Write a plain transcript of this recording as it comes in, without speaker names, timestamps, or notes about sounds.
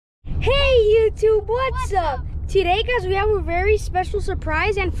YouTube, what's up? Today, guys, we have a very special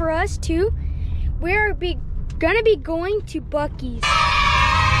surprise, and for us too, we're gonna be going to Buc-ee's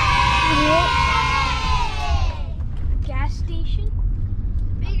gas station.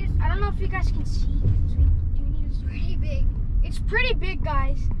 I don't know if you guys can see. It's pretty big. It's pretty big,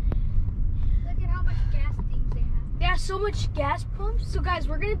 guys. Look at how much gas things they have. They have so much gas pumps. So, guys,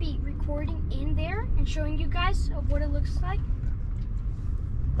 we're gonna be recording in there and showing you guys of what it looks like.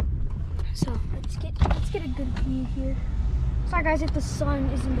 So let's get a good view here. Sorry guys if the sun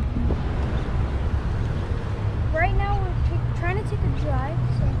is in the view. Right now we're trying to take a drive.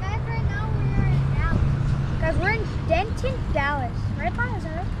 So guys, right now we're in Dallas. Guys, we're in Denton, Dallas. Right by, is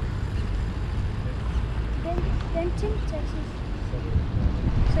that right? Denton, Texas.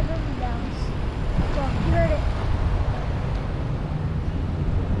 Suburb of Dallas. Well, you heard it.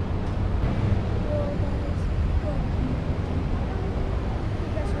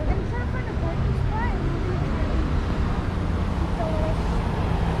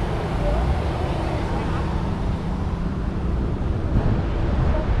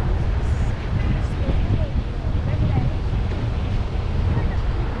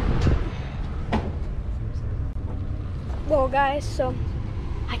 Well guys, so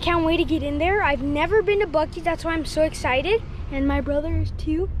I can't wait to get in there. I've never been to Buc-ee's, that's why I'm so excited, and my brother is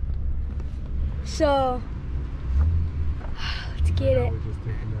too. So let's get it. We're just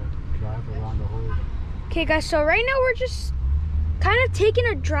taking a drive around the whole. Okay guys, so right now we're just kind of taking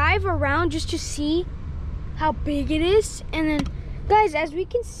a drive around just to see how big it is. And then guys, as we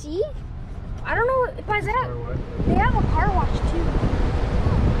can see, I don't know if they have a car wash too.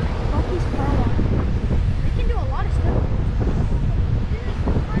 Buc-ee's car wash. They can do a lot of stuff.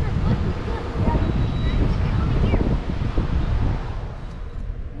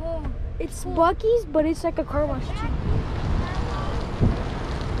 It's Buc-ee's, but it's like a car wash too. So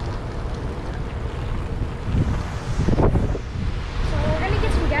we're gonna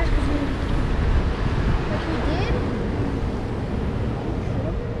get some gas because we did.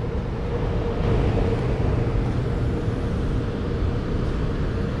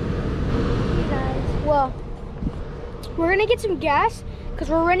 Hey guys, well, we're gonna get some gas because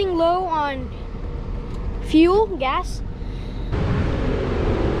we're running low on gas.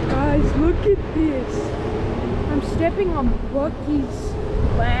 Guys, look at this. I'm stepping on Buc-ee's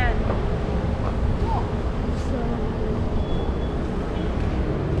land. So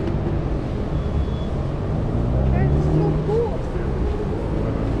that's so cool.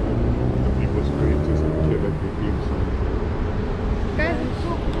 It was great to see the games. Guys, it's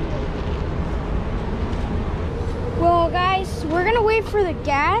so cool. Well, guys, we're gonna wait for the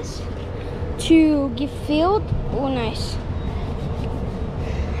gas to get filled. Oh, nice.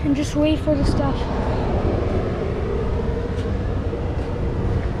 And just wait for the stuff.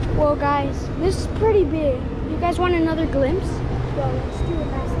 Well guys, this is pretty big. You guys want another glimpse? Well, let's do a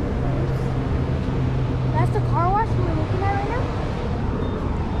nice little glimpse. That's the car wash we're looking at right now.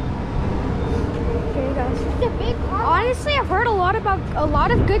 Okay guys. It's a big car wash. Honestly, I've heard a lot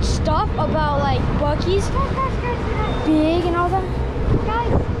of good stuff about like Buc-ee's. Big and all that.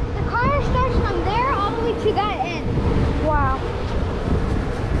 Guys, the car starts from there all the way to that end. Wow.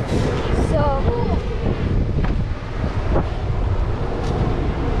 So,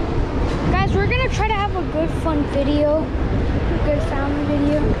 guys, we're gonna try to have a good, fun video, a good family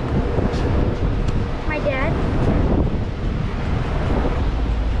video. My dad,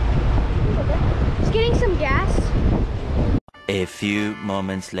 he's getting some gas. A few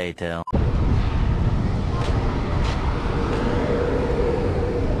moments later.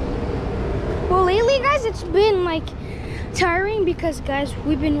 Well, lately, guys, it's been like tiring because guys,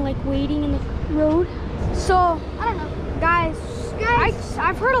 we've been like waiting in the road. So I don't know, guys.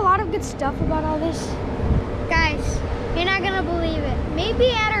 I've heard a lot of good stuff about all this. Guys, you're not gonna believe it.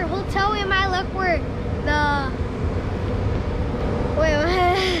 Maybe at our hotel we might look where the what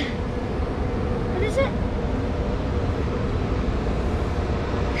is it?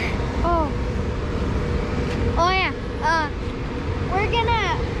 Oh yeah.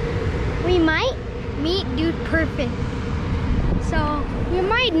 We might meet Dude Perfect. So we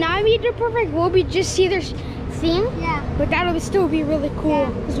might not meet Dude Perfect. We'll be just see their thing. Yeah. But that'll still be really cool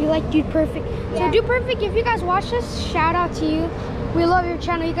because we like Dude Perfect. Yeah. So Dude Perfect, if you guys watch this, shout out to you. We love your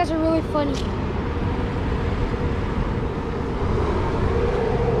channel. You guys are really funny.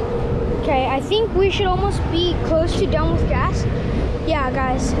 Okay, I think we should almost be close to done with gas. Yeah,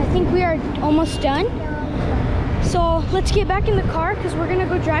 guys, I think we are almost done. So let's get back in the car because we're gonna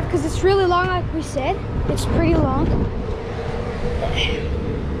go drive because it's really long, like we said. It's pretty long.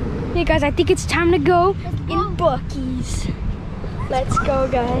 Hey guys, I think it's time to go in Buc-ee's. Let's go,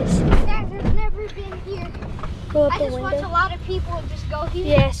 guys. There's never Go out I the just watch window. a lot of people just go here.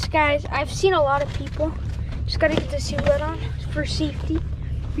 Yes, guys, I've seen a lot of people. Just gotta get the seatbelt on for safety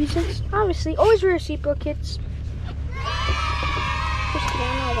reasons. Obviously, always wear a seatbelt, kids. Just kidding,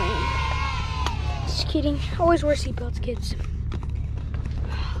 I'm not wearing. Just kidding. Always wear seatbelts, kids.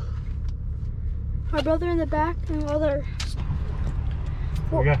 My brother in the back and other.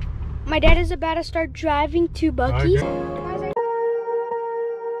 Okay. My dad is about to start driving to Buc-ee's. Okay.